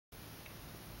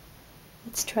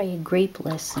Let's try a grape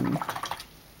lesson.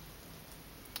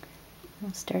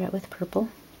 I'll start out with purple.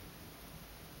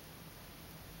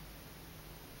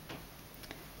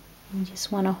 You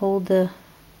just want to hold the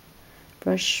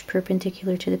brush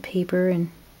perpendicular to the paper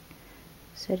and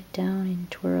set it down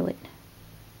and twirl it.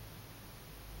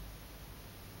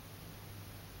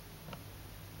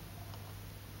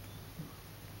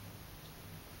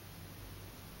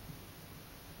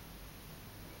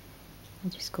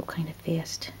 And just go kind of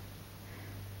fast.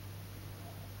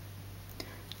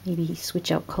 Maybe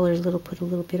switch out colors a little, put a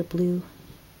little bit of blue.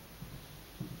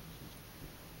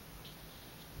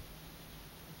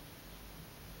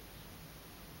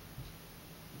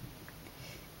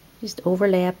 Just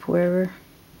overlap wherever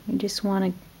you just want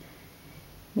to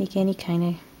make any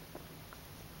kind of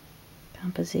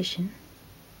composition.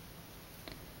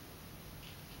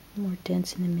 More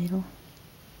dense in the middle.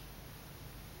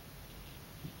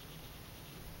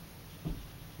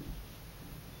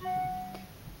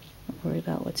 Don't worry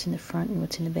about what's in the front and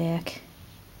what's in the back.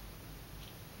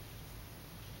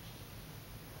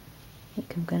 I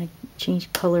think I'm going to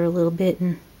change color a little bit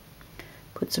and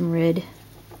put some red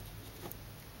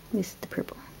with the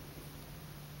purple.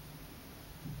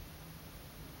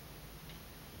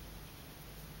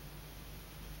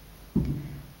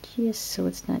 Just so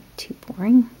it's not too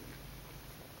boring.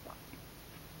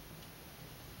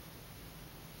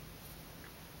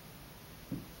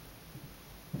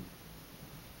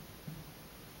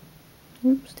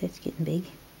 Oops, that's getting big.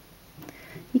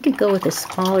 You could go with a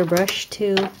smaller brush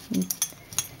too and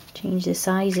change the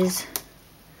sizes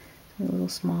a little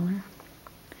smaller.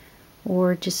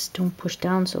 Or just don't push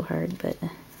down so hard, but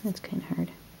that's kind of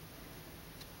hard.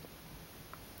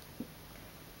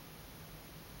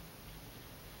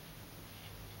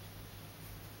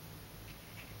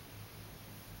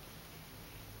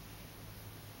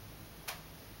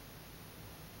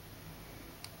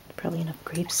 Probably enough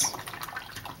grapes.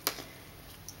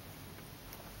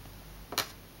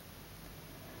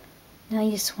 Now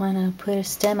you just want to put a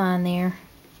stem on there.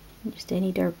 Just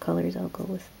any dark colors. I'll go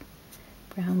with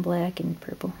brown, black, and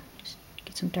purple. Just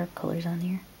get some dark colors on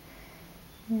there.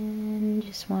 And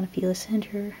just want to feel a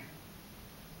center.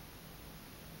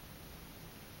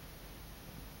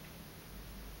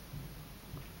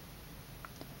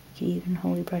 You can even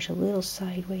hold your brush a little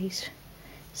sideways.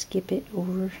 Skip it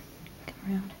over,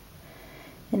 come around.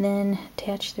 And then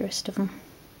attach the rest of them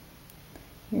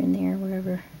here and there,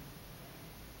 wherever.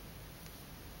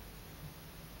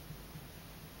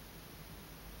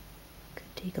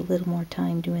 Could take a little more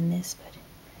time doing this, but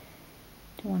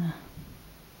don't want to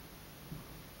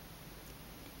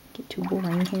get too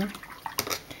boring here.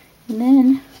 And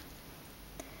then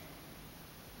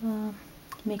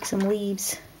make some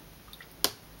leaves.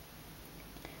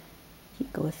 You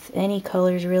can go with any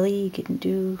colors really. You can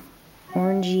do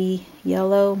orangey,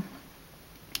 yellow,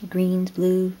 greens,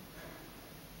 blue.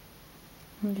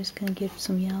 I'm just going to give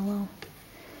some yellow.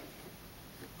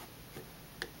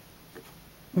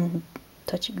 And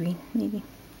touch of green, maybe.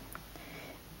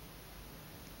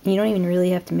 You don't even really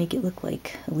have to make it look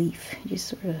like a leaf. You just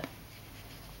sort of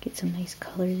get some nice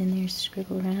colors in there,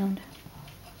 scribble around.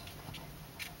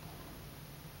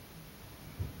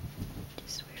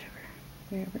 Just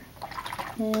wherever.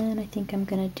 And I think I'm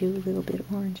going to do a little bit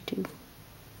of orange too.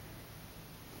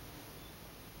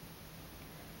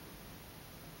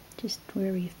 Just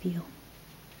wherever you feel.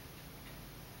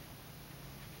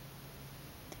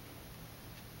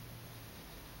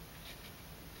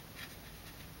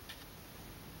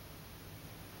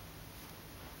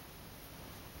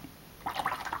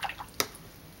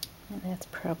 And that's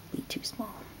probably too small.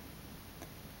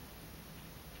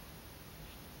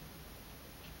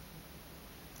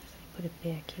 Put it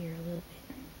back here a little bit.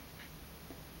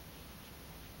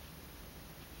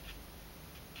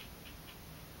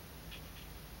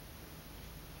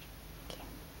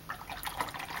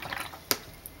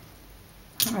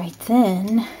 Alright,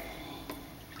 then you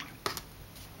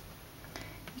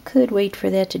could wait for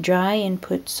that to dry and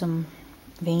put some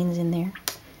veins in there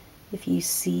if you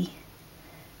see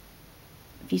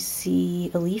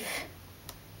a leaf.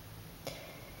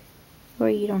 Or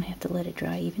you don't have to let it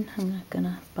dry even. I'm not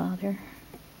gonna bother.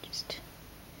 Just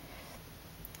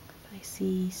if I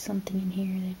see something in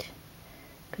here that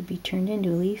could be turned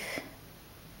into a leaf.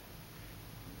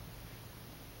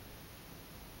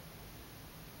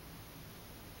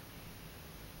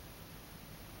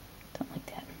 Something like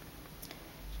that.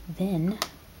 Then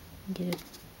get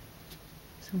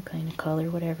some kind of color,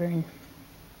 whatever, and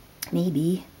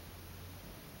maybe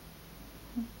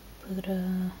put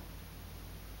a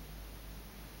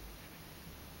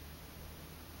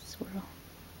swirl.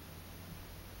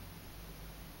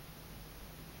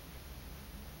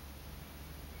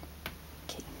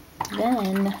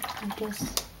 then, I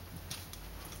guess,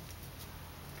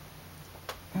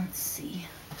 let's see.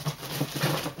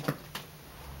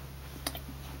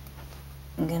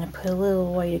 I'm gonna put a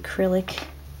little white acrylic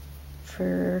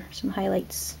for some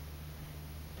highlights.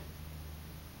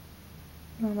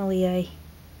 Normally I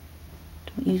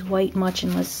don't use white much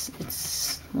unless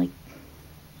it's like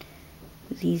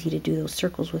it's easy to do those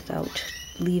circles without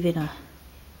leaving a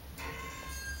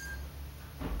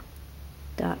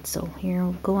dot. So here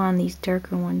we'll go on these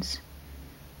darker ones.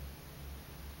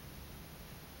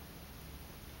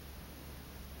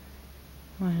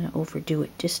 I don't want to overdo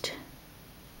it, just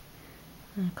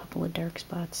a couple of dark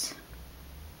spots.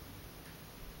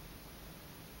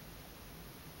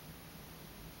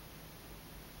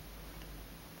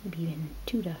 Maybe even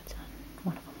 2 dots on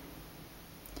one of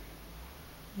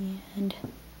them. And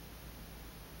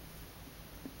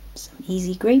some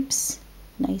easy grapes.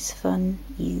 Nice, fun,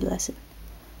 easy lesson.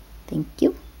 Thank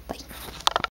you. Bye.